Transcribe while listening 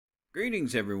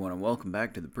Greetings, everyone, and welcome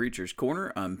back to the Preacher's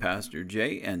Corner. I'm Pastor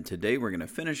Jay, and today we're going to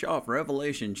finish off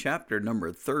Revelation chapter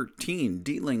number 13,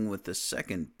 dealing with the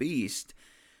second beast,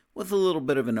 with a little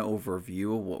bit of an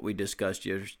overview of what we discussed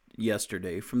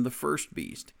yesterday from the first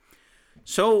beast.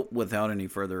 So, without any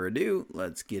further ado,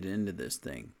 let's get into this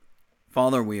thing.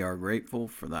 Father, we are grateful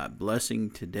for that blessing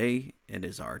today. It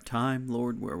is our time,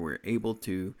 Lord, where we're able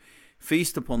to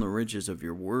feast upon the riches of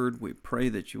your word. We pray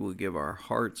that you will give our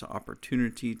hearts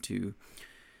opportunity to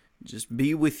just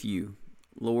be with you,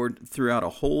 Lord, throughout a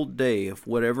whole day of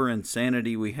whatever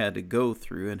insanity we had to go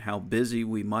through and how busy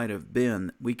we might have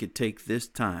been. We could take this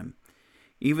time,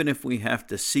 even if we have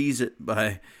to seize it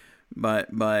by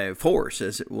force,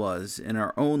 as it was in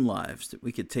our own lives, that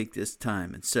we could take this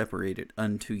time and separate it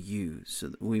unto you so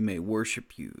that we may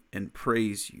worship you and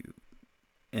praise you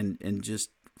and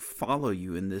just follow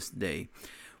you in this day.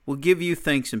 We'll give you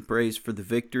thanks and praise for the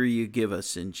victory you give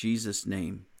us in Jesus'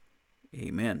 name.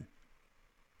 Amen.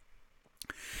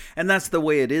 And that's the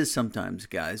way it is sometimes,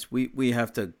 guys. We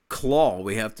have to claw,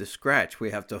 we have to scratch, we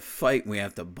have to fight, we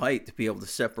have to bite to be able to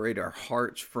separate our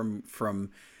hearts from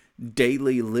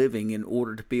daily living in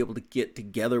order to be able to get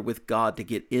together with God, to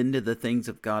get into the things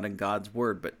of God and God's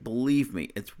Word. But believe me,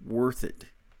 it's worth it.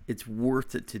 It's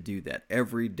worth it to do that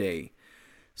every day.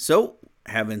 So,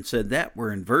 having said that,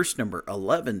 we're in verse number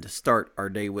 11 to start our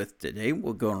day with today.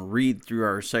 We're going to read through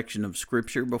our section of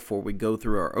Scripture before we go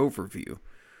through our overview.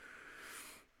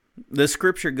 The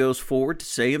Scripture goes forward to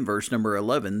say in verse number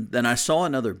 11, "Then I saw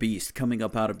another beast coming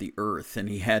up out of the earth, and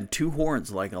he had 2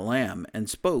 horns like a lamb, and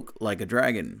spoke like a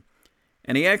dragon.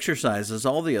 And he exercises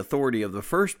all the authority of the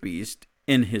first beast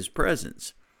in his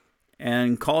presence,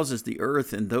 and causes the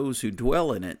earth and those who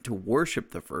dwell in it to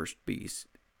worship the first beast,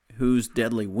 whose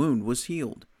deadly wound was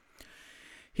healed.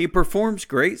 He performs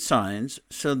great signs,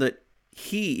 so that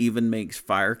he even makes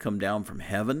fire come down from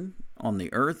heaven on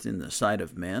the earth in the sight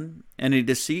of men, and he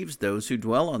deceives those who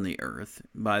dwell on the earth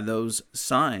by those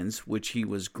signs which he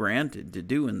was granted to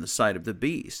do in the sight of the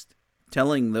beast,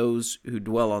 telling those who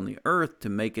dwell on the earth to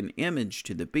make an image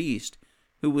to the beast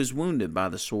who was wounded by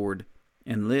the sword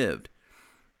and lived.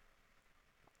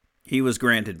 He was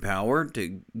granted power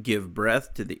to give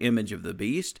breath to the image of the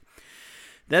beast,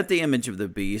 that the image of the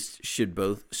beast should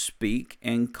both speak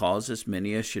and cause as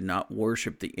many as should not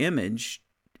worship the image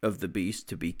of the beast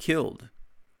to be killed.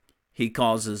 He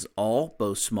causes all,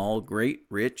 both small, great,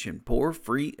 rich, and poor,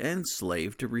 free and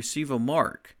slave, to receive a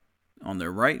mark on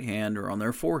their right hand or on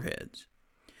their foreheads,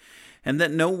 and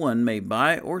that no one may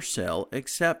buy or sell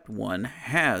except one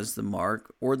has the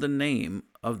mark or the name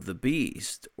of the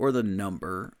beast or the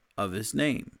number of his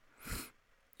name.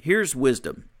 Here's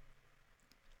wisdom.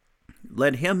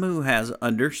 Let him who has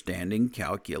understanding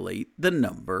calculate the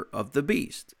number of the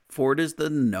beast, for it is the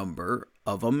number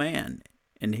of a man,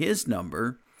 and his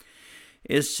number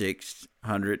is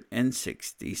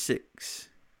 666.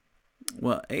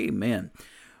 Well, amen.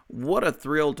 What a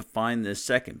thrill to find this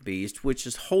second beast, which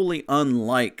is wholly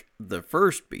unlike the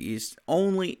first beast,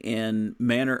 only in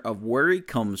manner of where he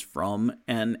comes from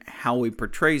and how he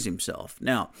portrays himself.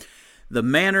 Now, the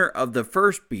manner of the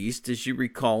first beast, as you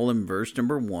recall in verse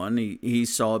number 1, he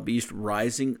saw a beast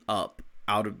rising up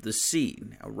out of the sea.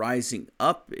 Now, rising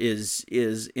up is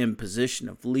in position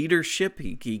of leadership.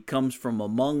 He comes from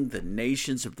among the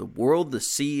nations of the world. The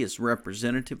sea is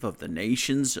representative of the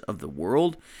nations of the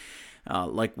world.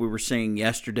 Like we were saying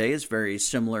yesterday, is very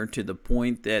similar to the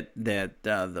point that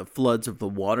the floods of the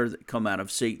water that come out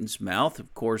of Satan's mouth.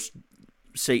 Of course,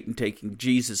 Satan taking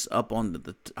Jesus up onto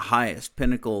the highest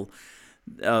pinnacle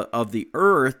of the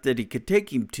earth that he could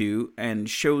take him to, and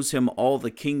shows him all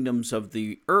the kingdoms of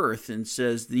the earth and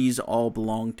says, "These all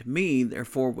belong to me."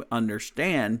 Therefore, we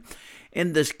understand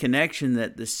in this connection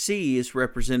that the sea is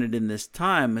represented in this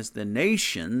time as the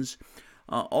nations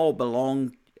all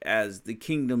belong as the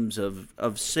kingdoms of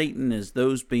Satan, as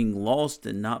those being lost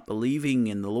and not believing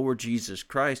in the Lord Jesus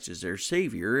Christ as their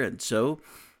Savior. And so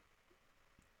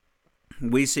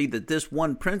we see that this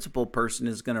one principal person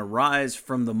is going to rise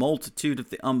from the multitude of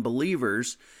the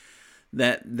unbelievers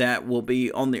that will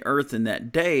be on the earth in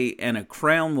that day, and a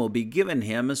crown will be given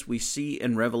him, as we see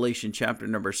in Revelation chapter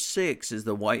number 6, as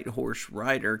the white horse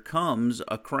rider comes,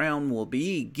 a crown will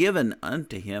be given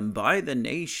unto him by the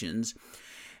nations,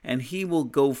 and he will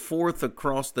go forth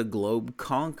across the globe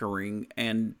conquering,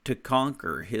 and to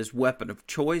conquer, his weapon of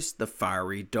choice, the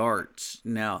fiery darts.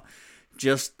 Now,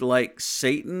 just like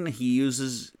Satan, he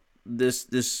uses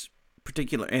this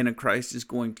particular Antichrist is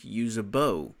going to use a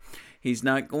bow. He's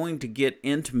not going to get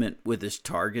intimate with his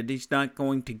target. He's not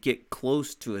going to get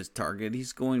close to his target.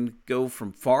 He's going to go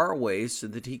from far away so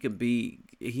that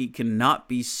he cannot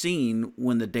be seen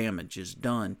when the damage is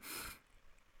done.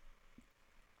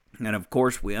 And of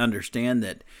course, we understand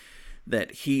that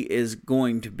he is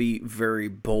going to be very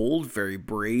bold, very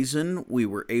brazen. We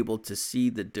were able to see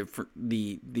the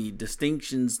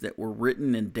distinctions that were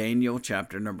written in Daniel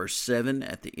chapter number 7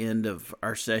 at the end of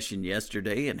our session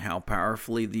yesterday, and how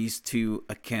powerfully these two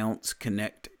accounts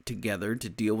connect together to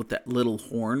deal with that little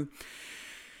horn.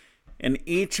 And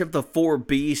each of the four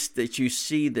beasts that you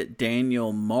see that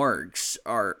Daniel marks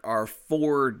are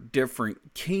four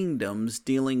different kingdoms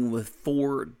dealing with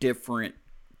four different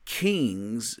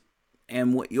kings.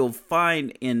 And what you'll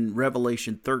find in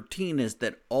Revelation 13 is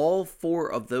that all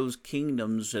four of those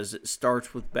kingdoms, as it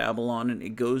starts with Babylon and it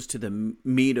goes to the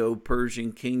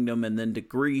Medo-Persian kingdom and then to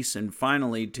Greece and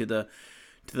finally to the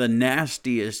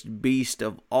nastiest beast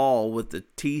of all with the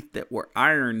teeth that were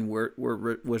iron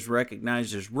was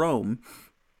recognized as Rome.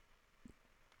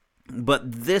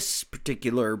 But this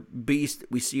particular beast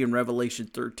that we see in Revelation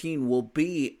 13 will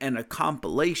be a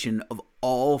compilation of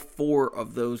all four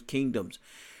of those kingdoms.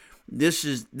 This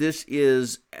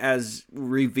is as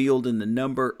revealed in the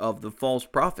number of the false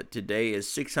prophet today as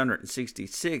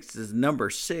 666. This number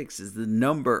 6 is the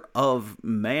number of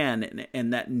man,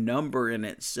 and that number in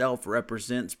itself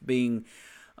represents being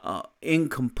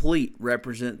incomplete,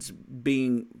 represents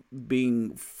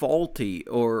being faulty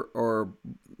or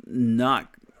not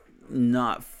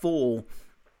full.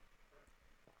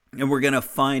 And we're going to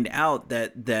find out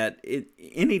that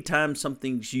anytime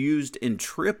something's used in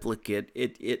triplicate,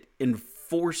 it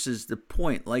enforces the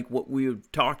point, like what we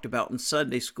talked about in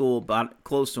Sunday school about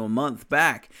close to a month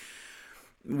back.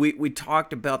 We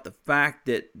talked about the fact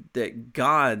that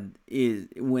God is,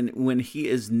 when he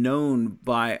is known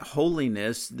by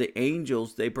holiness, the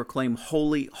angels, they proclaim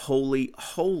holy, holy,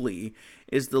 holy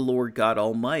is the Lord God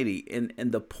Almighty.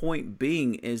 And the point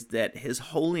being is that his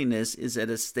holiness is at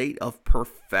a state of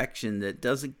perfection that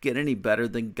doesn't get any better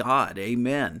than God.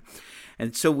 Amen.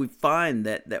 And so we find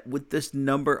that with this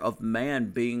number of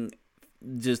man being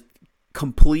just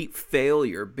complete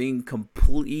failure, being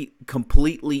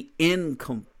completely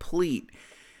incomplete,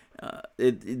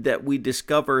 that we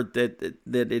discover that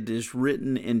it is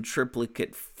written in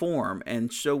triplicate form.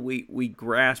 And so we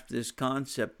grasp this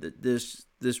concept that this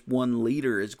one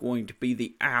leader is going to be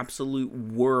the absolute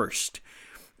worst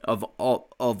of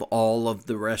all of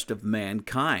the rest of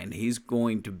mankind. He's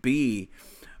going to be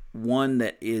one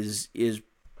that is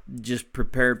just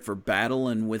prepared for battle,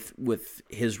 and with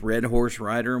his red horse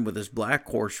rider and with his black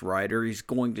horse rider, he's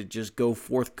going to just go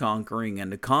forth conquering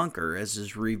and to conquer, as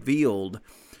is revealed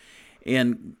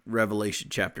in Revelation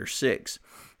chapter 6.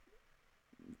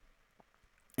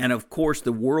 And of course,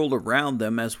 the world around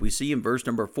them, as we see in verse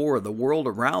number 4, the world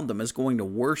around them is going to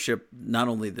worship not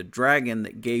only the dragon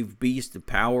that gave beast the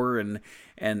power and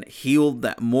healed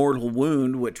that mortal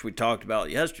wound, which we talked about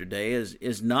yesterday,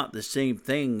 is not the same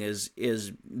thing as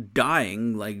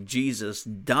dying, like Jesus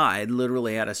died,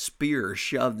 literally had a spear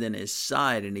shoved in his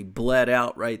side and he bled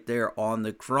out right there on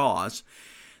the cross.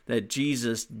 That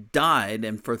Jesus died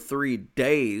and for 3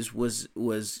 days was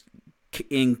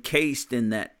encased in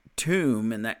that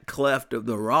tomb, in that cleft of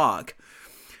the rock,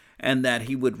 and that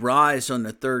he would rise on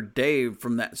the third day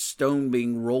from that stone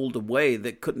being rolled away.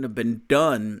 That couldn't have been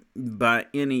done by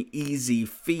any easy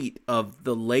feat of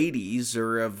the ladies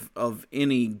or of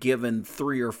any given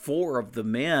 3 or 4 of the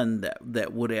men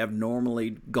that would have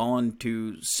normally gone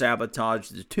to sabotage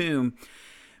the tomb.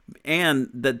 And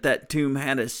that tomb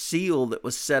had a seal that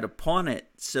was set upon it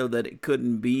so that it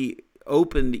couldn't be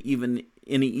opened even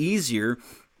any easier.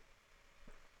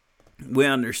 We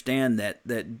understand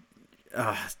that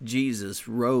Jesus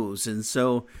rose, and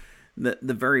so the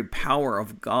very power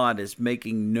of God is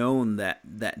making known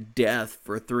that death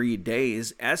for 3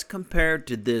 days, as compared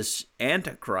to this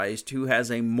antichrist who has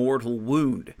a mortal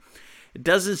wound. It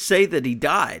doesn't say that he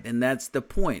died, and that's the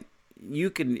point.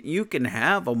 You can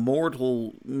have a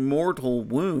mortal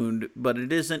wound, but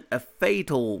it isn't a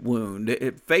fatal wound.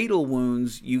 Fatal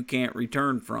wounds you can't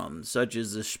return from, such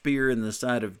as a spear in the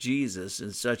side of Jesus,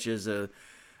 and such as a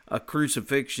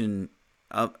crucifixion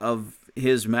of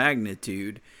his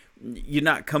magnitude. You're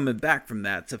not coming back from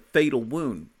that. It's a fatal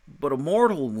wound. But a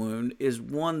mortal wound is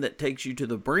one that takes you to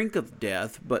the brink of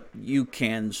death, but you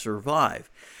can survive.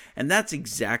 And that's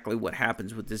exactly what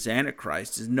happens with this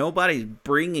Antichrist, is nobody's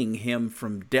bringing him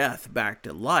from death back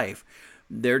to life.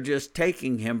 They're just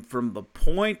taking him from the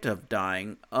point of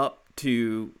dying up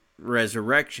to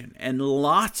resurrection. And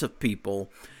lots of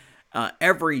people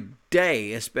every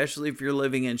day, especially if you're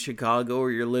living in Chicago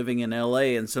or you're living in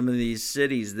LA and some of these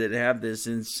cities that have this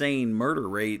insane murder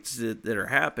rates that are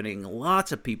happening.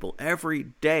 Lots of people every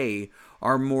day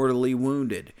are mortally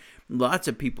wounded. Lots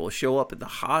of people show up at the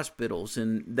hospitals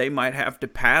and they might have to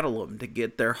paddle them to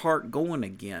get their heart going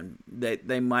again.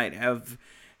 They might have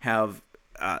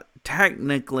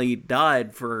technically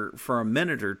died for a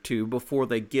minute or two before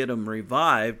they get them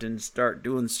revived and start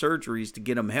doing surgeries to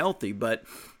get them healthy. But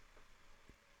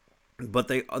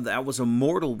that was a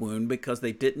mortal wound because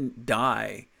they didn't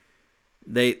die.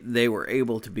 They were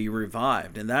able to be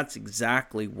revived, and that's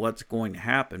exactly what's going to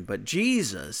happen. But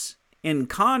Jesus, in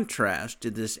contrast to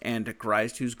this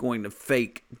antichrist who's going to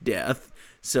fake death,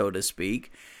 so to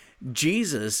speak,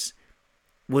 Jesus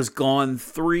was gone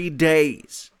 3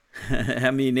 days.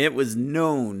 I mean, it was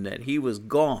known that he was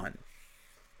gone.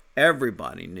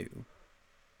 Everybody knew.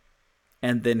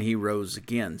 And then he rose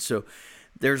again. So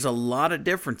there's a lot of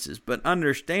differences, but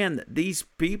understand that these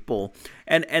people,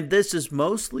 and this is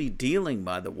mostly dealing,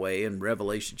 by the way, in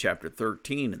Revelation chapter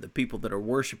 13, and the people that are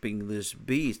worshiping this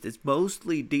beast, it's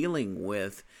mostly dealing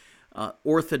with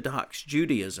Orthodox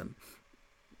Judaism,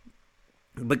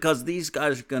 because these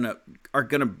guys are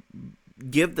gonna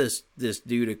give this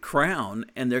dude a crown,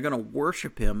 and they're gonna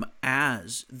worship him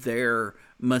as their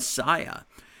Messiah.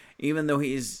 Even though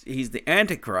he's the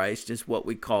Antichrist, is what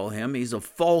we call him. He's a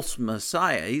false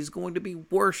Messiah. He's going to be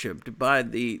worshipped by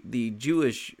the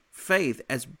Jewish faith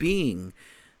as being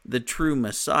the true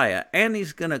Messiah. And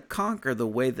he's going to conquer the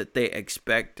way that they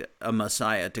expect a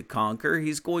Messiah to conquer.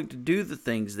 He's going to do the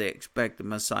things they expect the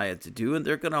Messiah to do, and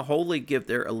they're going to wholly give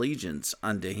their allegiance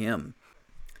unto him.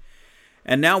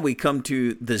 And now we come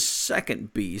to the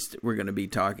second beast we're going to be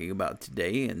talking about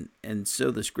today. And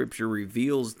so the scripture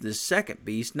reveals this second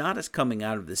beast not as coming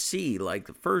out of the sea, like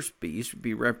the first beast would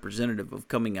be representative of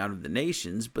coming out of the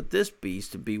nations, but this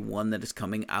beast would be one that is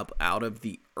coming up out of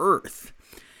the earth.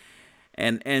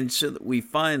 And so that we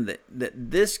find that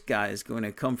this guy is going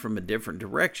to come from a different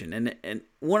direction. And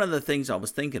one of the things I was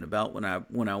thinking about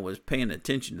when I was paying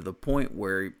attention to the point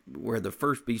where the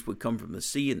first beast would come from the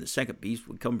sea and the second beast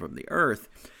would come from the earth,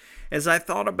 as I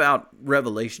thought about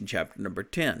Revelation chapter number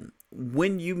 10.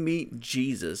 When you meet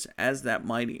Jesus as that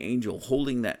mighty angel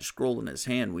holding that scroll in his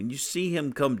hand, when you see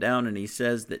him come down and he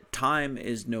says that time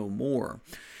is no more,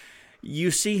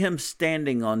 you see him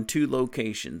standing on two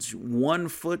locations. One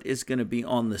foot is going to be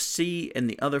on the sea and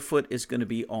the other foot is going to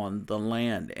be on the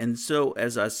land. And so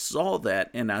as I saw that,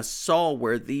 and I saw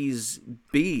where these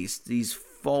beasts, these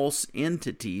false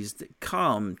entities that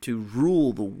come to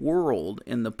rule the world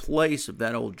in the place of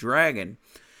that old dragon,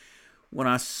 when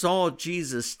I saw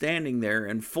Jesus standing there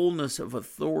in fullness of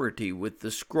authority with the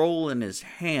scroll in his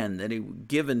hand that he was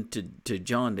given to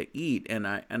John to eat, and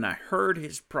I heard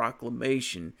his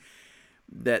proclamation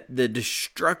that the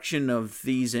destruction of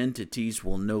these entities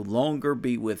will no longer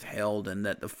be withheld, and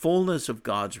that the fullness of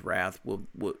God's wrath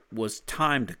was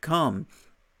time to come.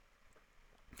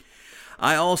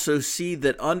 I also see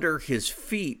that under his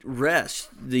feet rests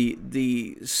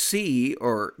the sea,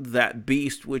 or that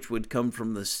beast which would come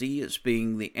from the sea, as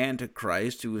being the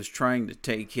Antichrist who is trying to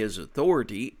take his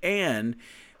authority, and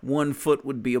one foot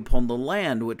would be upon the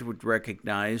land, which would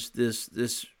recognize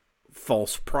this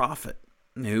false prophet,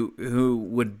 who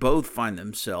would both find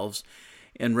themselves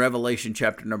in Revelation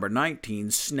chapter number 19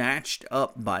 snatched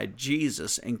up by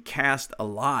Jesus and cast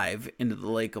alive into the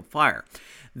lake of fire.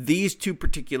 These two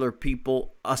particular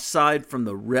people, aside from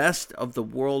the rest of the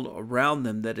world around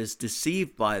them that is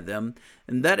deceived by them,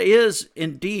 and that is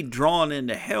indeed drawn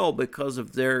into hell because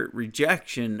of their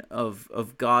rejection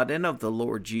of God and of the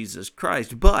Lord Jesus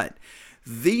Christ, but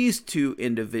these two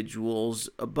individuals,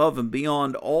 above and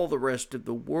beyond all the rest of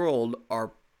the world,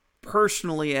 are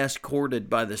personally escorted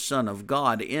by the Son of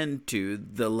God into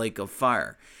the lake of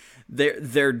fire.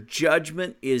 Their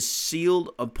judgment is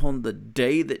sealed upon the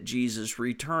day that Jesus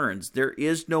returns. There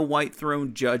is no white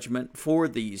throne judgment for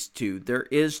these two. There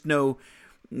is no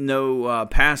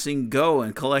passing go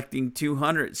and collecting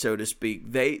 200, so to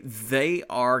speak. They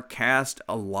are cast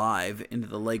alive into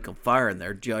the lake of fire, and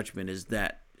their judgment is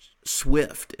that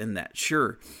swift and that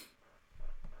sure.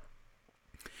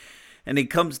 And he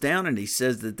comes down and he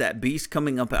says that beast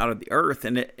coming up out of the earth,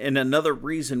 and another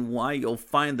reason why you'll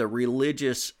find the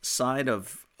religious side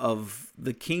of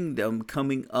the kingdom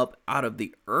coming up out of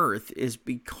the earth is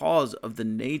because of the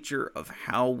nature of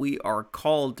how we are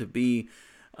called to be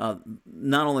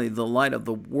not only the light of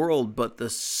the world, but the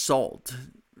salt,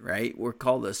 right? We're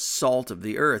called the salt of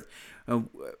the earth.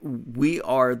 We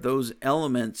are those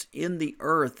elements in the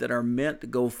earth that are meant to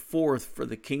go forth for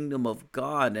the kingdom of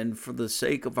God and for the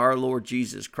sake of our Lord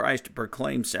Jesus Christ to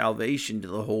proclaim salvation to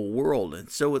the whole world. And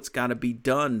so it's got to be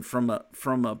done from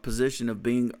a position of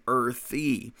being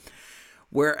earthy.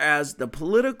 Whereas the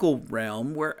political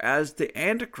realm, whereas the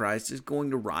Antichrist is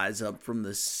going to rise up from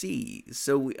the sea.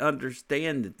 So we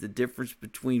understand that the difference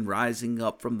between rising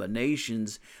up from the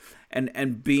nations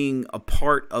and being a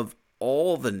part of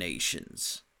all the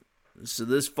nations. So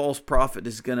this false prophet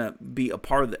is going to be a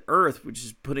part of the earth, which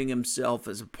is putting himself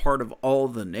as a part of all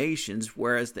the nations,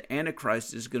 whereas the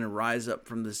Antichrist is going to rise up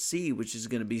from the sea, which is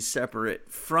going to be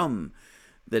separate from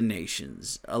the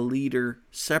nations, a leader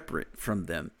separate from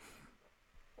them.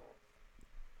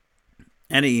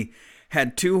 And he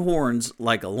had two horns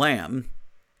like a lamb.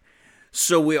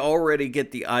 So we already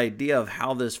get the idea of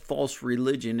how this false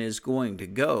religion is going to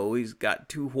go. He's got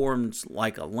two horns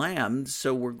like a lamb.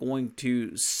 So we're going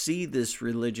to see this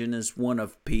religion as one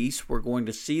of peace. We're going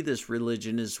to see this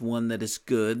religion as one that is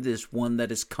good, this one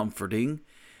that is comforting.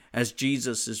 As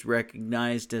Jesus is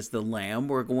recognized as the lamb,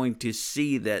 we're going to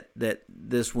see that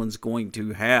this one's going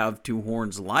to have two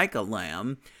horns like a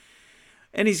lamb.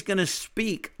 And he's going to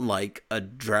speak like a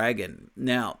dragon.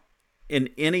 Now, in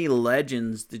any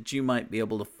legends that you might be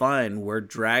able to find where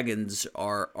dragons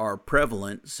are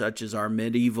prevalent, such as our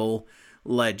medieval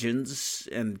legends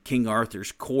and King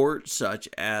Arthur's court, such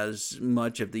as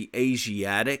much of the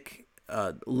Asiatic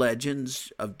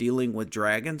legends of dealing with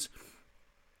dragons,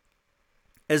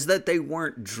 is that they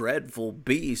weren't dreadful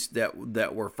beasts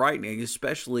that were frightening,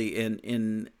 especially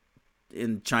in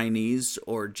Chinese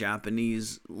or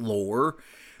Japanese lore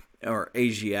or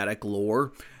Asiatic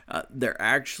lore. They're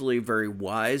actually very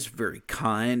wise, very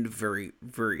kind, very,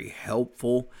 very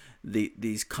helpful.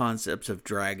 These concepts of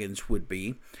dragons would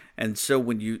be. And so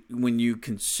when you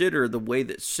consider the way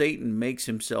that Satan makes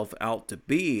himself out to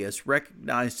be, as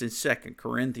recognized in 2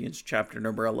 Corinthians chapter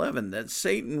number 11, that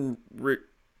Satan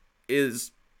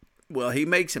he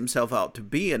makes himself out to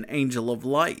be an angel of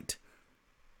light.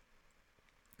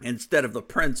 Instead of the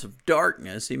prince of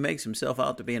darkness, he makes himself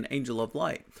out to be an angel of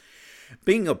light.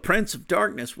 Being a prince of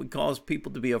darkness would cause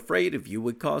people to be afraid of you,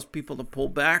 would cause people to pull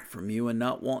back from you and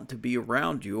not want to be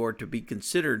around you or to be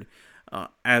considered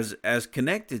as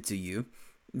connected to you.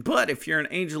 But if you're an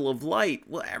angel of light,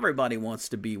 well, everybody wants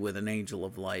to be with an angel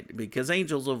of light, because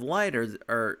angels of light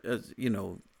are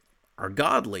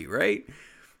godly, right?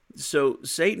 So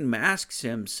Satan masks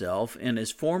himself in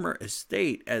his former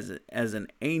estate as an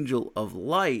angel of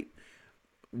light,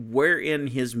 wherein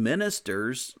his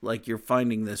ministers, like you're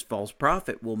finding this false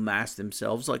prophet, will mask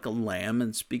themselves like a lamb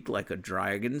and speak like a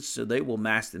dragon. So they will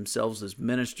mask themselves as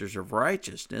ministers of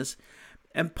righteousness.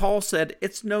 And Paul said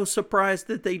it's no surprise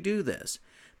that they do this.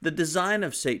 The design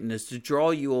of Satan is to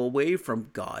draw you away from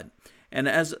God. And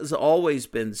as has always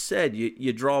been said,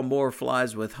 you draw more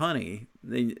flies with honey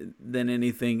than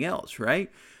anything else, right?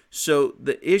 So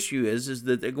the issue is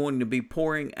that they're going to be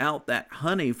pouring out that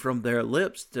honey from their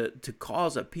lips to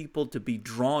cause a people to be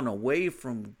drawn away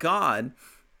from God.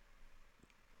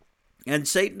 And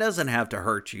Satan doesn't have to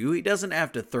hurt you. He doesn't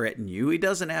have to threaten you. He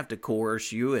doesn't have to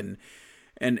coerce you and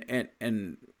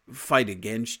fight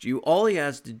against you. All he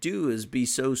has to do is be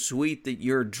so sweet that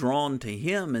you're drawn to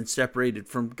him and separated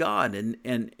from God.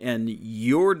 And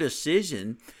your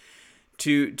decision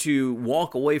to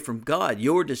walk away from God,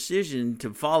 your decision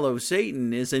to follow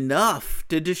Satan is enough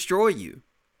to destroy you.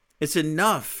 It's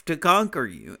enough to conquer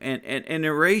you and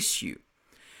erase you.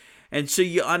 And so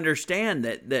you understand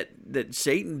that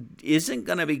Satan isn't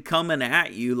going to be coming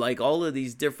at you like all of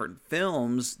these different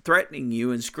films, threatening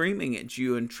you and screaming at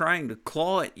you and trying to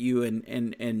claw at you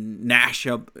and gnash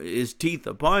up his teeth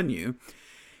upon you.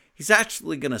 He's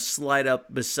actually going to slide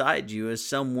up beside you as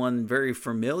someone very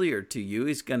familiar to you.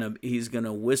 He's going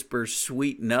to whisper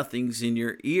sweet nothings in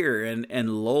your ear and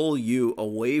lull you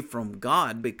away from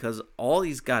God, because all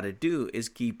he's got to do is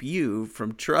keep you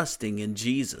from trusting in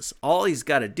Jesus. All he's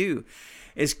got to do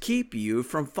is keep you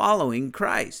from following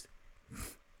Christ.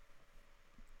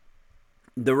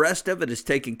 The rest of it is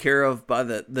taken care of by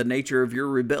the nature of your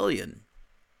rebellion.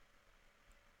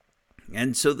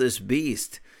 And so this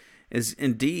beast is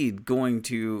indeed going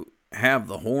to have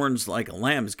the horns like a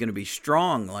lamb. He's going to be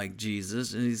strong like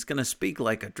Jesus, and he's going to speak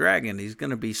like a dragon. He's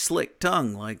going to be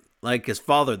slick-tongued like his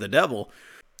father, the devil.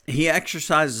 He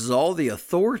exercises all the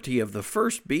authority of the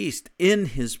first beast in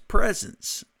his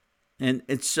presence. And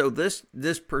so this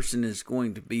person is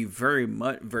going to be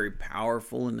very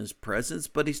powerful in his presence,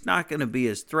 but he's not going to be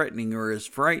as threatening or as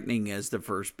frightening as the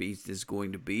first beast is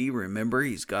going to be. Remember,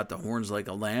 he's got the horns like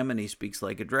a lamb and he speaks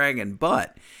like a dragon,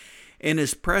 but in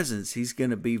his presence, he's going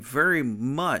to be very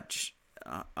much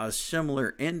a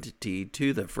similar entity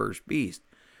to the first beast.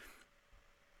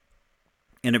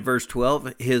 And in verse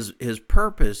 12, his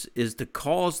purpose is to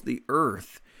cause the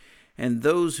earth and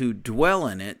those who dwell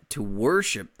in it to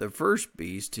worship the first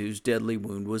beast whose deadly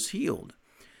wound was healed.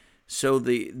 So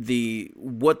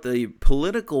what the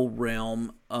political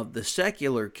realm of the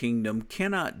secular kingdom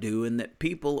cannot do, and that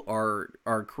people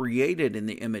are created in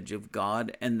the image of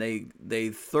God, and they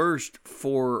thirst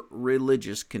for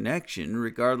religious connection,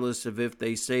 regardless of if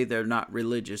they say they're not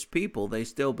religious people, they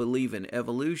still believe in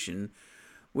evolution,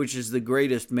 which is the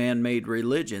greatest man-made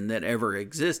religion that ever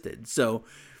existed. So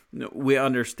we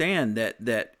understand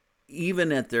that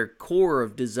even at their core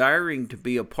of desiring to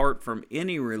be apart from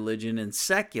any religion and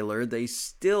secular, they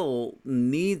still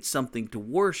need something to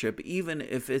worship, even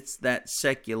if it's that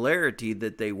secularity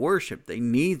that they worship. They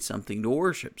need something to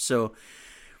worship. So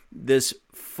this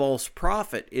false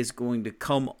prophet is going to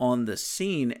come on the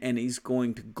scene, and he's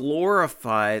going to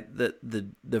glorify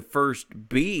the first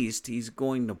beast. He's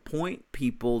going to point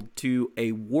people to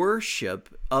a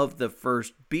worship of the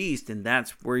first beast, and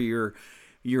that's where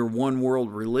your one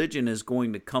world religion is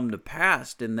going to come to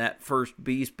pass, and that first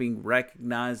beast being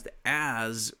recognized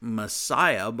as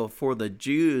Messiah before the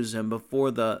Jews and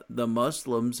before the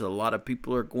Muslims. A lot of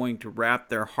people are going to wrap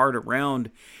their heart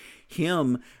around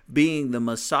him being the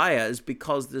Messiah, is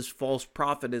because this false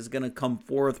prophet is going to come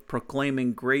forth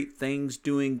proclaiming great things,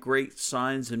 doing great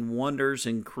signs and wonders,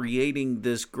 and creating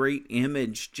this great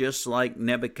image just like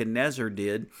Nebuchadnezzar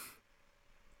did.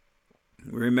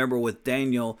 Remember with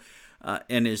Daniel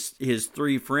and his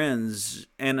three friends,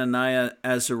 Ananias,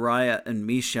 Azariah, and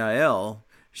Mishael.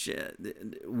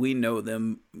 We know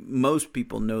them, most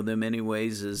people know them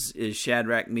anyways, as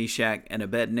Shadrach, Meshach, and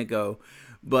Abednego.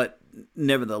 But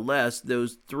nevertheless,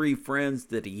 those three friends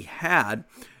that he had,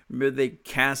 remember, they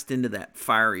cast into that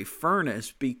fiery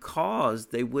furnace because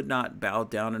they would not bow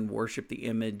down and worship the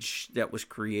image that was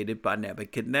created by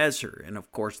Nebuchadnezzar. And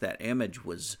of course, that image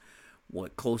was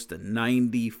close to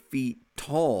 90 feet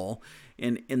tall,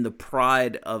 and in the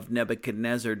pride of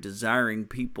Nebuchadnezzar desiring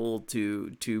people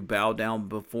to bow down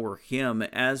before him,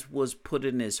 as was put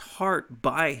in his heart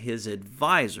by his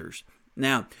advisors.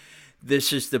 Now,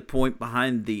 this is the point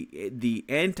behind the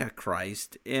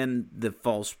antichrist and the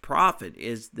false prophet,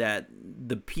 is that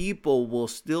the people will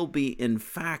still be in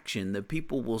faction. The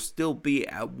people will still be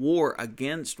at war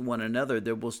against one another.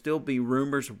 There will still be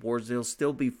rumors of wars. They'll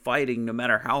still be fighting, no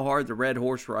matter how hard the red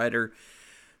horse rider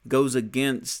goes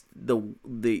against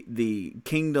the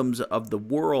kingdoms of the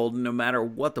world. No matter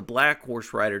what the black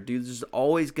horse rider does, there's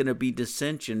always going to be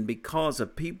dissension, because a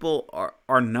people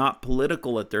are not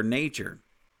political at their nature.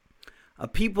 A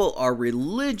people are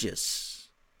religious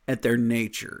at their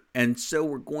nature, and so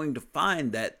we're going to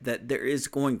find that there is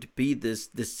going to be this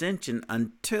dissension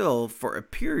until, for a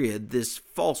period, this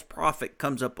false prophet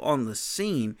comes up on the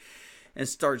scene and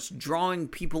starts drawing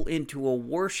people into a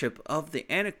worship of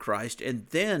the Antichrist. And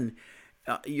then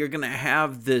you're going to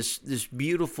have this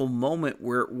beautiful moment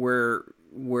where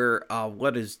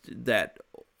what is that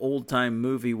old time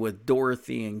movie with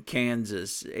Dorothy in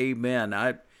Kansas? Amen.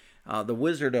 The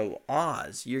Wizard of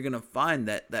Oz. You're going to find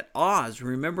that Oz,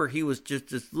 remember, he was just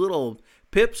this little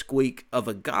pipsqueak of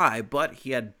a guy, but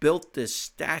he had built this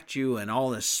statue and all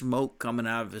this smoke coming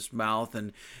out of his mouth,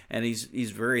 and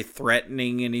he's very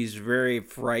threatening and he's very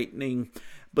frightening.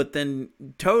 But then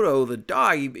Toto, the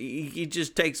dog, he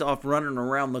just takes off running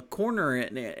around the corner,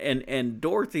 and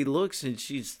Dorothy looks, and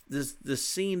the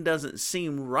scene doesn't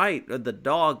seem right, the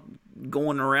dog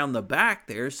going around the back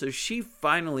there. So she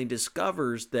finally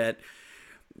discovers that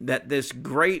this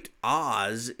great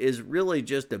Oz is really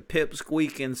just a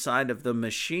pipsqueak inside of the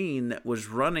machine that was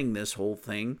running this whole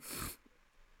thing.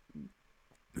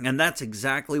 And that's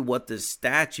exactly what this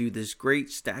great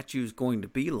statue is going to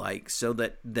be like, so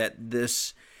that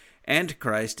this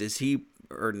Antichrist,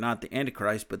 or not the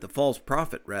Antichrist, but the false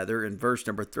prophet rather, in verse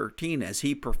number 13, as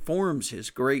he performs his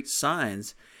great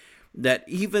signs, that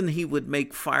even he would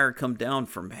make fire come down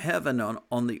from heaven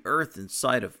on the earth in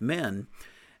sight of men,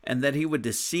 and that he would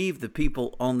deceive the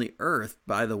people on the earth.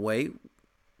 By the way,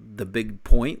 the big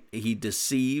point, he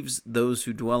deceives those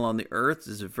who dwell on the earth,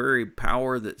 is a very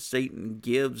power that Satan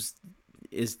gives,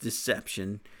 is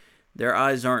deception. Their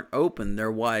eyes aren't open,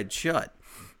 they're wide shut,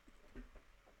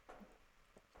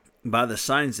 by the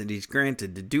signs that he's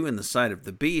granted to do in the sight of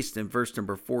the beast. In verse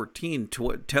number 14,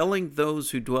 telling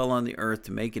those who dwell on the earth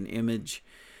to make an image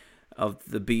of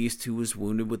the beast who was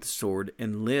wounded with the sword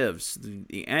and lives.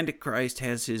 The Antichrist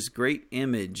has his great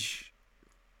image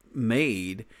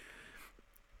made,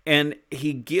 And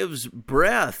he gives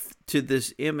breath to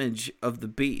this image of the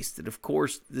beast. And of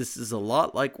course, this is a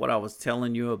lot like what I was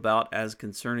telling you about as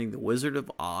concerning the Wizard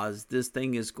of Oz. This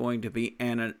thing is going to be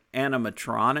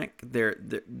animatronic.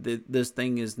 This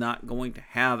thing is not going to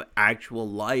have actual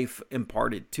life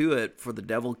imparted to it, for the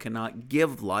devil cannot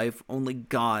give life. Only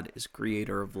God is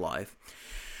creator of life.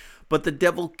 But the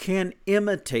devil can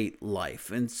imitate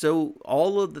life. And so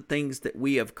all of the things that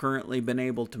we have currently been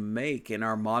able to make in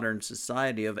our modern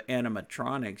society of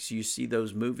animatronics, you see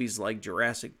those movies like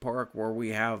Jurassic Park where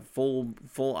we have full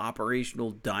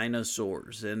operational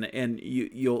dinosaurs. And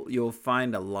you'll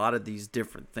find a lot of these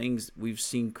different things we've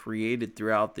seen created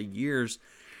throughout the years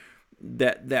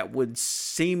that would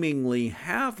seemingly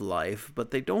have life,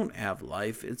 but they don't have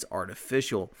life. It's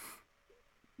artificial.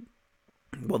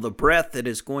 Well, the breath that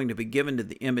is going to be given to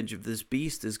the image of this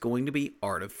beast is going to be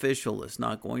artificial. It's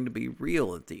not going to be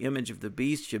real. That the image of the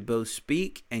beast should both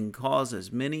speak and cause as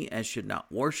many as should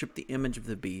not worship the image of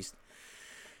the beast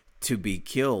to be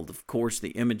killed. Of course, the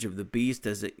image of the beast,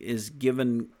 as it is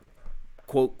given,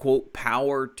 quote, quote,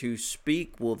 power to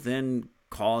speak, will then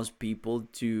cause people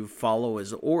to follow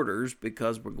his orders,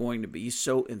 because we're going to be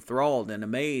so enthralled and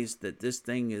amazed that this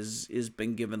thing is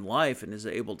been given life and is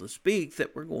able to speak,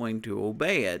 that we're going to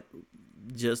obey it,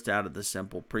 just out of the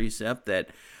simple precept that,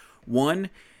 one,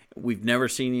 we've never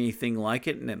seen anything like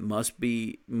it and it must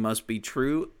be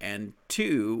true, and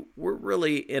two, we're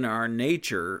really in our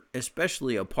nature,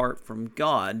 especially apart from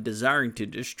God, desiring to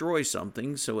destroy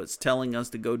something, so it's telling us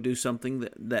to go do something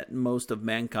that most of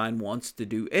mankind wants to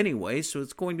do anyway, so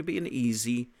it's going to be an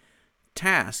easy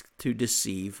task to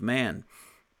deceive man.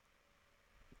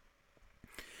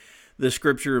 The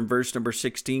scripture in verse number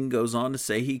 16 goes on to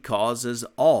say, he causes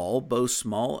all, both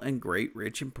small and great,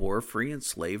 rich and poor, free and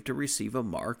slave, to receive a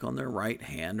mark on their right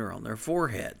hand or on their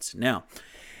foreheads. Now,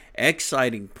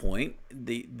 exciting point,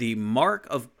 the mark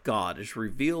of God is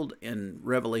revealed in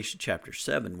Revelation chapter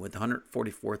 7 with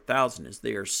 144,000 as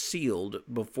they are sealed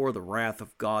before the wrath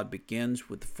of God begins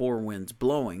with the four winds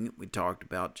blowing, we talked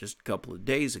about just a couple of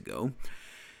days ago.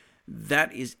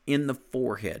 That is in the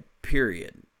forehead,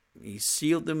 period. He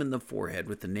sealed them in the forehead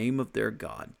with the name of their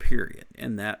God, period.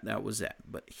 And that was that.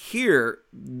 But here,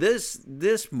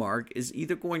 this mark is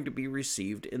either going to be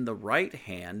received in the right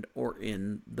hand or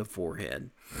in the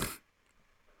forehead.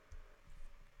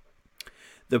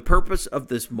 The purpose of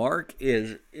this mark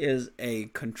is a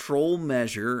control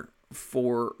measure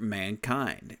for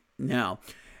mankind. Now,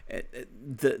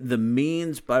 the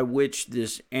means by which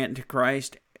this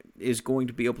antichrist is going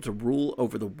to be able to rule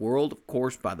over the world, of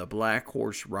course, by the black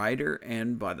horse rider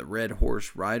and by the red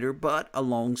horse rider, but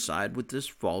alongside with this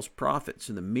false prophet.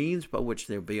 So the means by which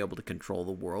they'll be able to control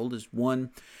the world is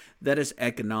one that is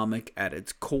economic at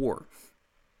its core.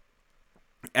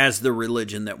 As the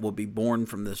religion that will be born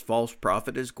from this false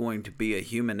prophet is going to be a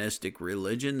humanistic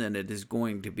religion, and it is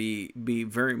going to be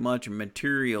very much a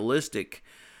materialistic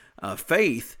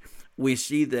faith, we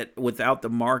see that without the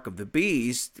mark of the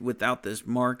beast, without this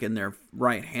mark in their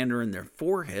right hand or in their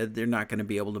forehead, they're not going to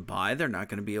be able to buy, they're not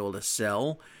going to be able to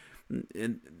sell.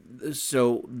 And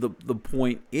so the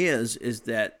point is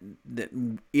that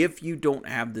if you don't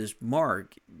have this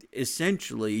mark,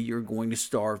 essentially you're going to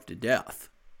starve to death.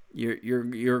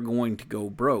 You're going to go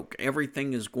broke.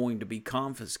 Everything is going to be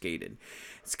confiscated.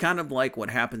 It's kind of like what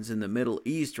happens in the Middle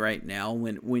East right now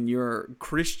when you're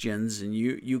Christians and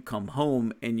you come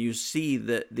home and you see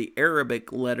the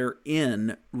Arabic letter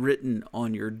N written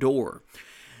on your door.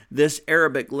 This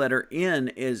Arabic letter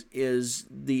N is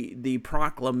the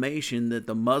proclamation that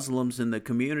the Muslims in the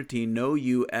community know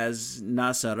you as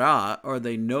Nasara, or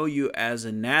they know you as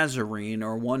a Nazarene,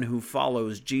 or one who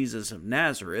follows Jesus of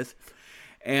Nazareth.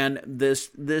 And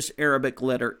this Arabic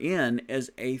letter N is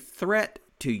a threat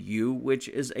to you, which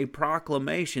is a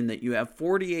proclamation that you have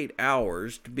 48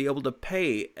 hours to be able to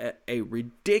pay a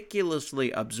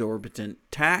ridiculously exorbitant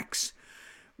tax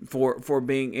for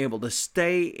being able to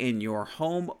stay in your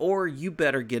home, or you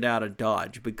better get out of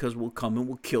Dodge, because we'll come and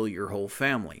we'll kill your whole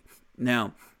family.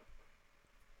 Now,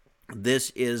 this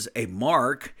is a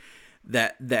mark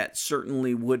that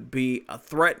certainly would be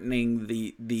threatening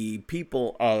the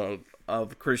people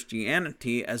of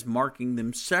Christianity, as marking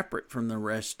them separate from the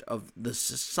rest of the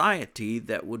society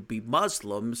that would be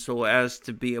Muslim, so as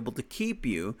to be able to keep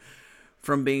you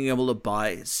from being able to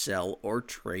buy, sell, or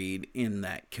trade in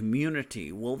that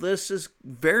community. Well, this is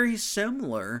very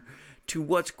similar to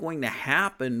what's going to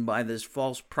happen by this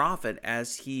false prophet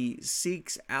as he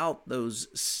seeks out those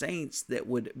saints that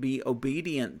would be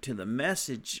obedient to the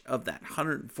message of that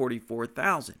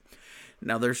 144,000.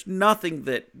 Now, there's nothing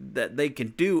that they can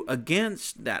do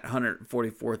against that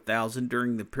 144,000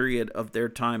 during the period of their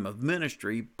time of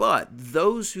ministry, but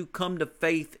those who come to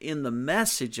faith in the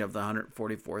message of the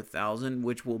 144,000,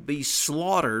 which will be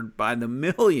slaughtered by the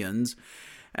millions,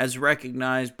 as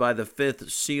recognized by the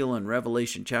fifth seal in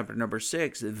Revelation chapter number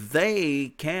 6, they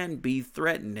can be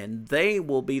threatened, and they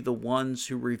will be the ones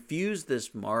who refuse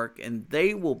this mark, and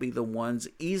they will be the ones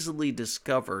easily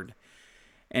discovered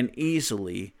and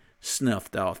easily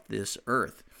snuffed off this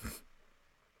earth.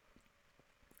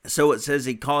 So it says,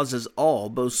 he causes all,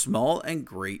 both small and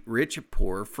great, rich and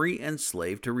poor, free and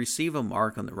slave, to receive a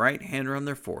mark on the right hand or on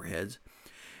their foreheads,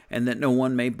 and that no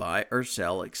one may buy or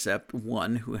sell except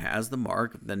one who has the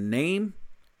mark of the name.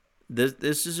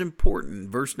 This is important,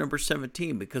 verse number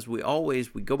 17, because we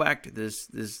go back to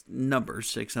this number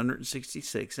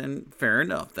 666, and fair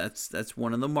enough, that's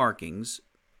one of the markings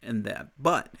in that.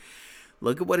 But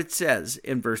look at what it says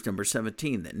in verse number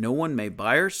 17, that no one may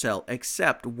buy or sell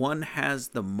except one has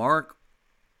the mark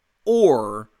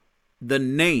or the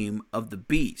name of the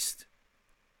beast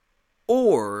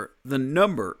or the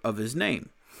number of his name.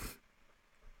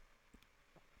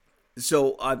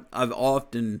 So I've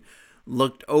often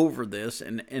looked over this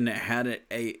and had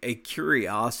a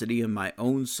curiosity in my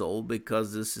own soul,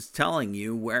 because this is telling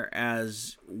you,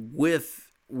 whereas with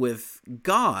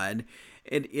God,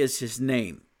 it is his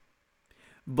name.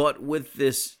 But with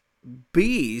this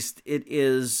beast, it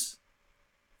is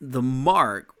the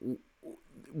mark,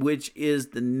 which is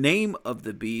the name of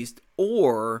the beast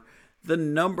or the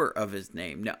number of his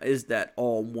name. Now, is that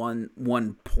all one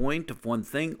point of one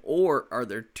thing, or are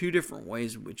there two different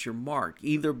ways in which you're marked,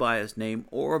 either by his name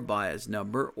or by his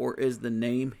number, or is the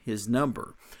name his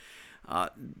number?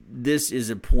 This is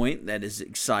a point that is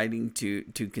exciting to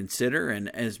consider, and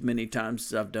as many times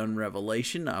as I've done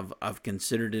Revelation, I've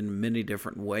considered it in many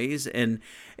different ways, and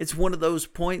it's one of those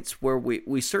points where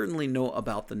we certainly know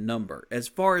about the number. As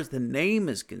far as the name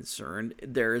is concerned,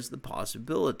 there is the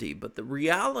possibility, but the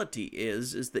reality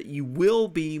is that you will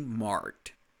be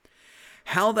marked.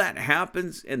 How that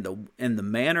happens and the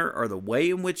manner or the way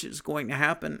in which it's going to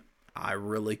happen, I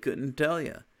really couldn't tell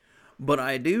you. But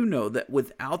I do know that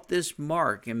without this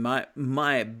mark, and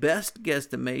my best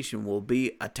guesstimation will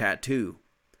be a tattoo,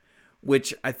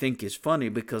 which I think is funny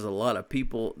because a lot of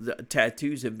people,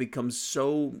 tattoos have become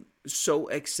so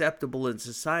acceptable in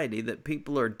society that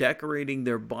people are decorating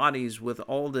their bodies with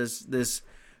all this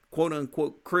quote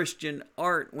unquote Christian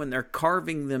art when they're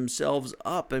carving themselves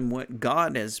up in what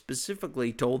God has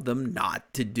specifically told them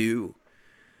not to do.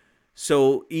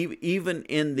 So even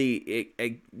in the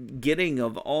getting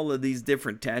of all of these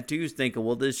different tattoos, thinking,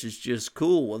 well, this is just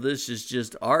cool. Well, this is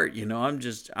just art. You know, I'm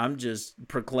just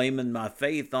proclaiming my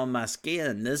faith on my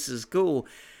skin. This is cool.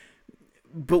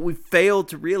 But we fail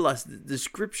to realize that the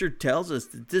scripture tells us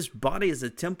that this body is a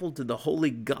temple to the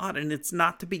holy God, and it's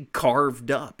not to be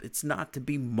carved up. It's not to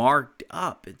be marked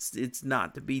up. It's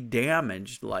not to be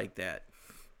damaged like that.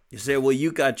 You say, well,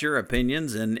 you got your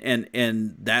opinions,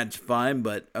 and that's fine,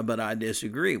 but I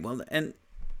disagree. Well, and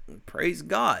praise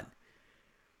God.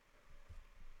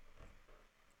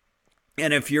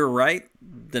 And if you're right,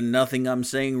 then nothing I'm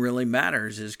saying really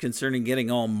matters is concerning getting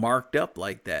all marked up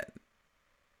like that.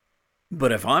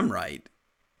 But if I'm right,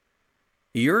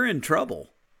 you're in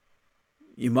trouble.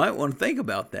 You might want to think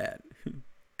about that,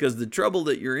 because the trouble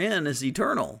that you're in is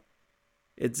eternal.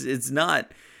 It's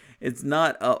not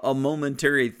a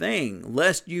momentary thing.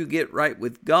 Lest you get right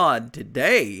with God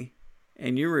today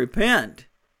and you repent,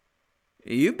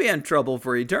 you'd be in trouble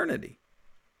for eternity.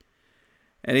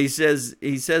 And he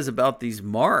says about these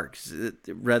marks,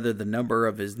 rather the number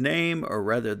of his name or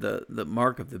rather the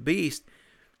mark of the beast,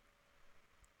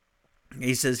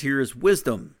 he says, here is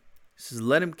wisdom. He says,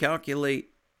 let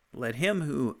him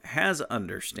who has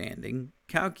understanding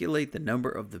calculate the number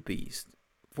of the beast,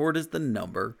 for it is the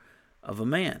number of a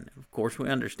man. Of course, we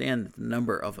understand that the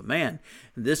number of a man.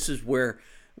 This is where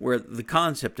the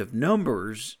concept of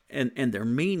numbers and their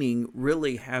meaning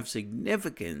really have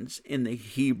significance in the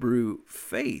Hebrew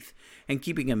faith. And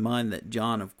keeping in mind that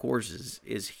John, of course,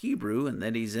 is Hebrew, and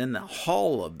that he's in the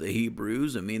hall of the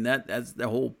Hebrews. I mean, that's the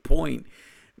whole point,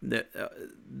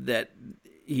 that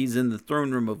he's in the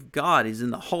throne room of God. He's in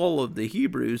the hall of the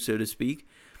Hebrews, so to speak.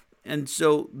 And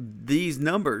so these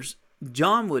numbers,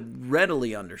 John would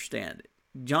readily understand it.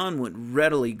 John would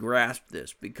readily grasp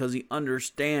this because he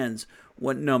understands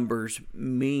what numbers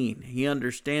mean. He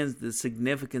understands the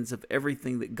significance of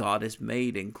everything that God has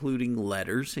made, including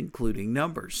letters, including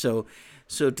numbers. So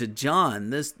to John,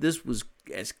 this was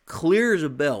as clear as a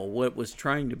bell what was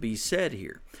trying to be said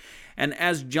here. And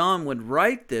as John would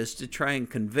write this to try and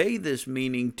convey this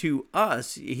meaning to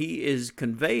us, he is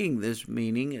conveying this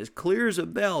meaning as clear as a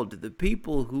bell to the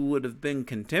people who would have been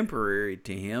contemporary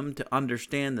to him to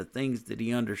understand the things that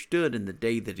he understood in the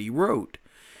day that he wrote.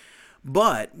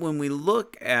 But when we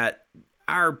look at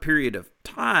our period of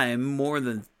time, more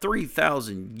than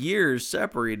 3,000 years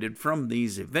separated from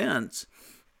these events,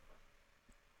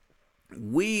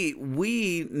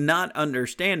 we not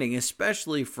understanding,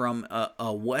 especially from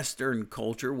a Western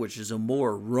culture, which is a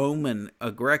more Roman,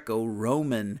 a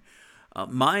Greco-Roman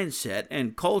mindset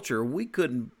and culture, we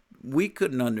couldn't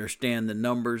understand the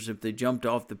numbers if they jumped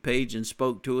off the page and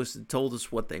spoke to us and told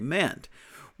us what they meant.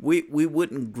 We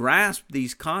wouldn't grasp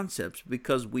these concepts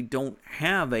because we don't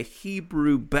have a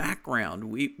Hebrew background.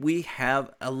 We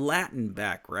have a Latin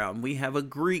background. We have a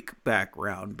Greek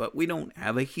background, but we don't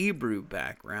have a Hebrew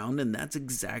background, and that's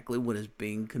exactly what is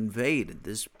being conveyed at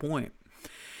this point.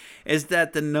 Is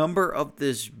that the number of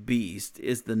this beast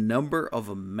is the number of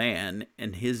a man,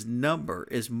 and his number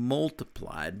is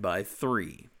multiplied by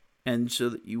 3. And so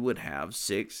that you would have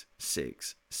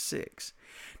 666.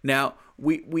 Now,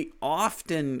 we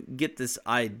often get this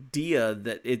idea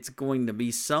that it's going to be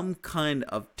some kind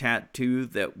of tattoo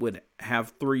that would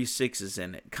have 3 6s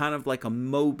in it, kind of like a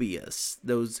Mobius.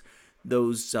 Those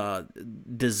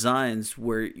designs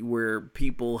where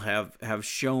people have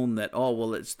shown that, oh,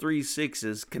 well, it's 3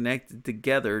 6s connected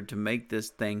together to make this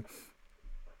thing.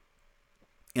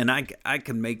 And I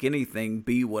can make anything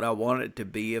be what I want it to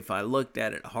be if I looked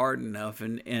at it hard enough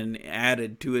and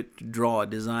added to it to draw a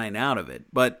design out of it.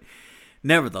 But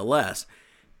nevertheless,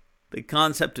 the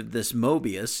concept of this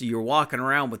Mobius, you're walking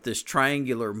around with this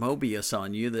triangular Mobius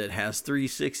on you that has 3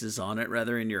 6s on it,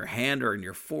 rather in your hand or in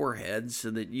your forehead,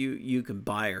 so that you can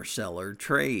buy or sell or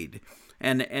trade.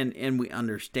 And we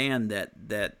understand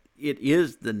that it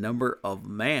is the number of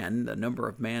man. The number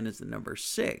of man is the number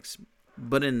 6.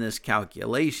 But in this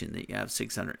calculation that you have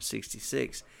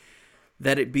 666,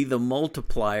 that it be the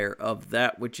multiplier of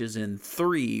that which is in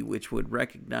 3, which would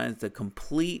recognize the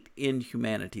complete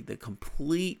inhumanity, the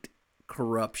complete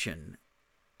corruption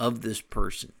of this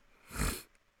person.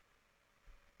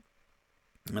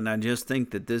 And I just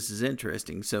think that this is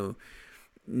interesting. So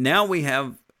now we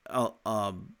have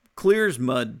a clear as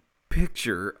mud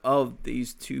picture of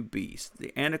these two beasts.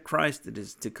 The Antichrist that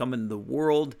is to come into the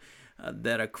world,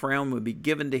 that a crown would be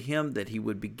given to him, that he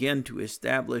would begin to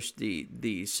establish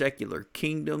the secular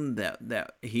kingdom,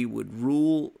 that he would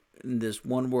rule in this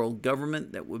one world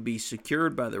government that would be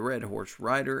secured by the red horse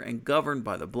rider and governed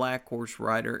by the black horse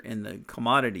rider in the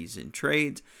commodities and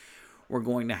trades. We're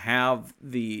going to have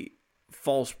the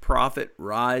false prophet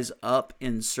rise up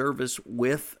in service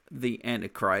with the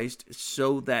Antichrist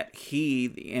so that he,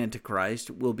 the Antichrist,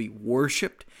 will be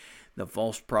worshipped. The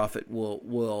false prophet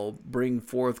will bring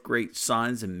forth great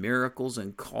signs and miracles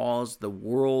and cause the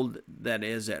world that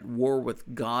is at war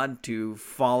with God to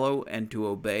follow and to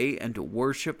obey and to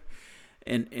worship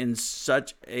in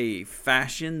such a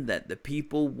fashion that the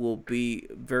people will be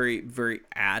very, very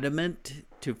adamant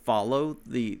to follow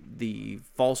the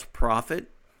false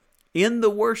prophet in the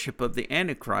worship of the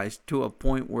Antichrist, to a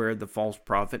point where the false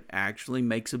prophet actually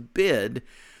makes a bid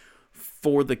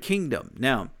for the kingdom.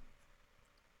 Now,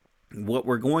 what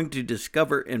we're going to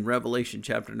discover in Revelation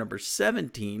chapter number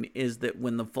 17 is that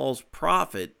when the false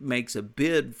prophet makes a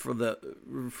bid for the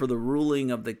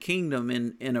ruling of the kingdom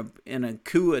in a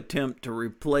coup attempt to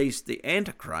replace the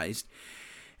Antichrist,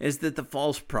 is that the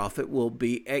false prophet will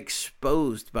be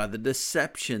exposed by the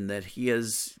deception that he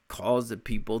has caused the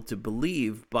people to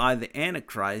believe by the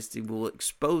Antichrist. He will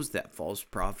expose that false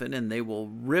prophet, and they will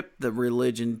rip the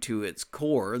religion to its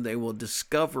core. They will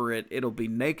discover it. It'll be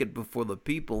naked before the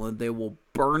people, and they will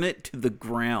burn it to the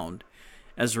ground,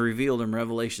 as revealed in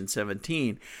Revelation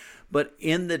 17. But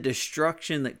in the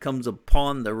destruction that comes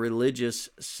upon the religious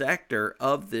sector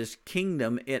of this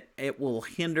kingdom, it will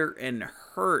hinder and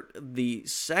hurt the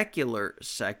secular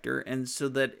sector, and so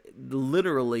that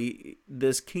literally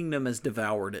this kingdom has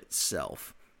devoured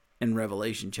itself. In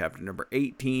Revelation chapter number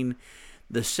 18,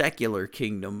 the secular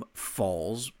kingdom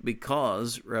falls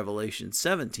because Revelation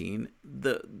 17,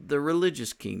 the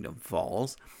religious kingdom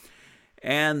falls.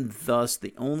 And thus,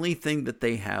 the only thing that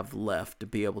they have left to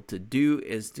be able to do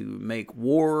is to make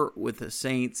war with the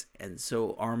saints. And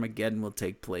so Armageddon will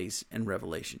take place in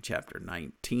Revelation chapter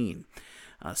 19.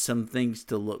 Some things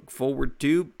to look forward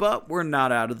to, but we're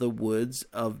not out of the woods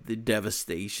of the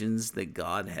devastations that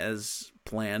God has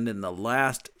planned in the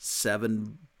last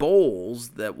 7 bowls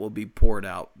that will be poured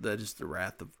out. That is the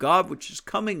wrath of God, which is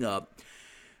coming up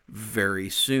very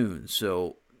soon.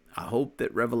 So I hope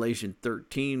that Revelation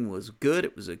 13 was good.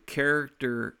 It was a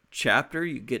character chapter.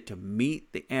 You get to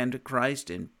meet the Antichrist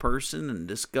in person and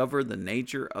discover the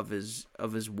nature of his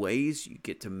ways. You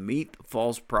get to meet the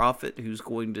false prophet who's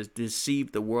going to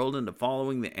deceive the world into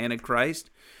following the Antichrist.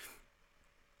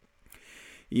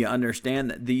 You understand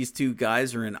that these two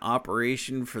guys are in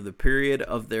operation for the period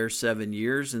of their 7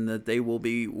 years, and that they will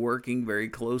be working very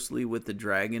closely with the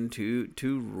dragon to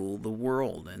rule the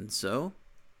world. And so,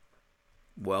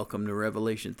 welcome to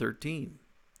Revelation 13.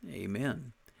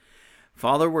 Amen.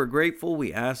 Father, we're grateful.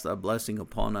 We ask thy blessing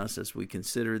upon us as we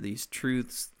consider these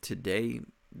truths today,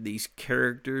 these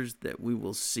characters that we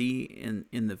will see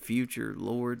in the future,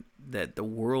 Lord, that the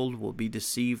world will be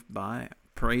deceived by.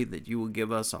 Pray that you will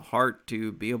give us a heart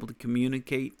to be able to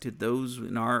communicate to those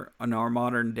in our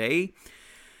modern day,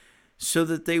 so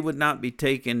that they would not be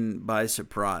taken by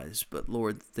surprise, but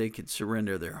Lord, that they could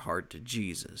surrender their heart to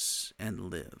Jesus and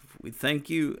live. We thank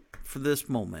you for this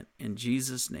moment in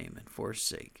Jesus' name and for his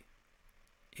sake.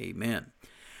 Amen.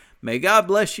 May God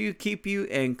bless you, keep you,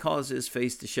 and cause his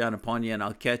face to shine upon you. And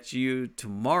I'll catch you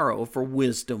tomorrow for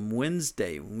Wisdom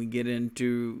Wednesday when we get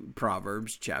into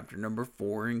Proverbs chapter number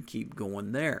 4 and keep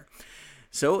going there.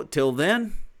 So till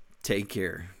then, take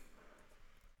care.